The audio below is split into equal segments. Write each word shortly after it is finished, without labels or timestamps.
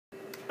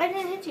I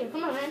didn't hit you.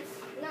 Come on, man.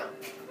 No.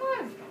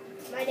 Come on.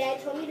 My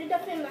dad told me to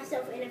defend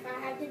myself, and if I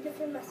have to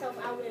defend myself,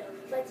 I will.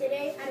 But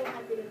today, I don't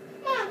have to do it.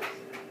 Come on.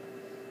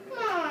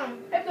 Come on.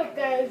 It's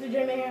okay. It's a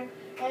gym in here.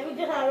 And we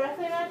just had a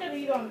wrestling match,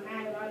 and you don't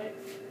mad about it.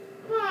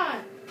 Come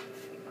on.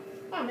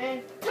 Come on,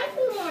 man. Touch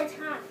me one more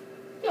time.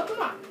 Yo,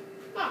 come on.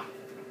 Come on.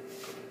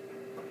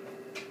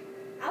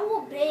 I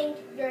will bang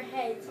your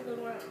head to the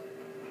ground.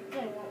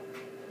 No, you won't.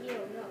 You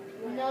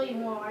don't know. No, you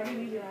won't. I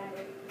didn't beat you at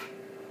it.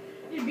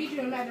 I just beat you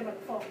in a match about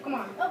the fall. Come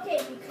on. Okay,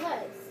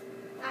 because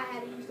I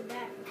had to use the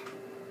bathroom.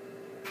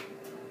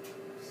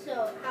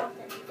 So, how's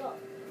that go?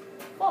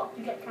 Fall,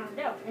 you get counted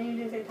out. And you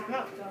didn't say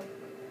timeout, so.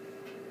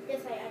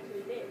 Yes, I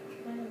actually did.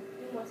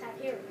 You must have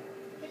heard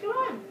Get you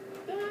on.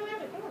 Do it on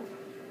Come on.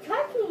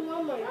 Touch me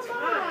one more Come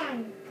time.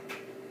 on.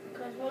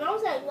 Because when I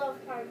was at Love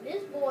Park,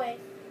 this boy,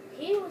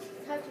 he was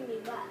touching me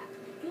back.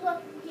 You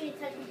lucky he didn't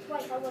touch me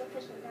twice. I would have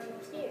pushed him down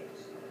those stairs.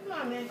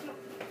 Come on, man. Come on.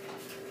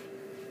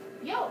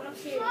 Yo, I'm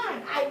serious. come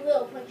on. I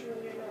will punch you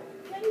in your nose.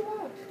 No, you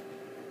won't.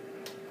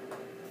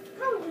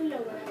 How would you know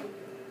what I do?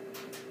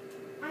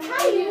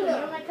 How you know?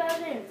 You're my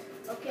cousin.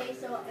 Okay,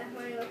 so I'm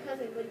my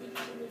cousin, but did you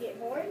see me get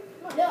bored?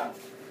 What? No.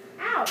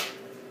 Ow.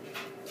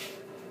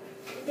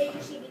 Did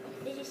you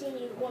see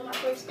me go on my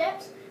first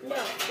steps? No.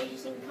 Did you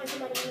see me punch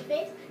somebody in the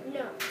face?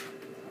 No.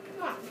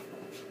 Come on.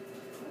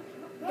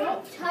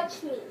 Don't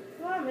touch me.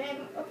 Come on,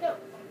 man. Okay.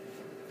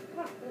 Come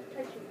on. Don't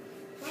touch me.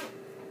 Come on.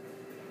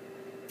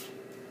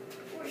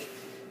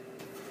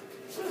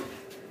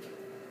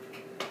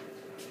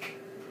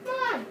 Come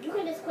on. You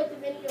can just quit the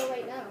video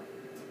right now.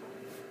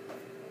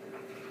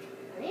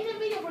 I need a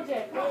video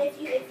project. And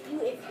if you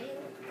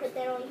put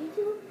that on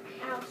YouTube,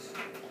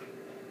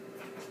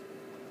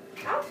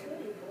 I'll sue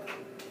you for it.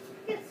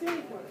 Get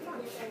silly for it. Come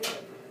on. Yes, I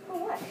will. For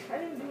what? I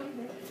didn't do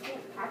anything. I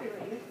can't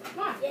copyright you. Come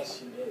on.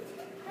 Yes, you did.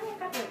 I don't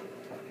copyright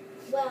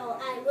you. Well,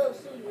 I will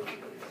sue you.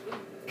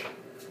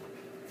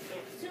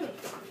 Yeah, sue me.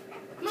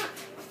 Come on.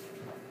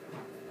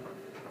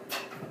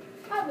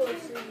 I will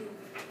sue you.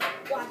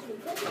 Watch me.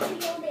 Put this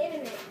video on the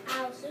internet.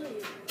 I'll sue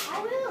you.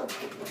 I will.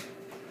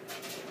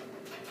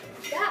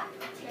 Stop.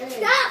 Hey.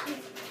 Stop.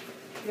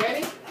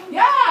 Ready?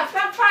 Yeah,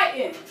 stop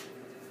fighting.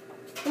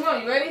 Come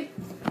on, you ready?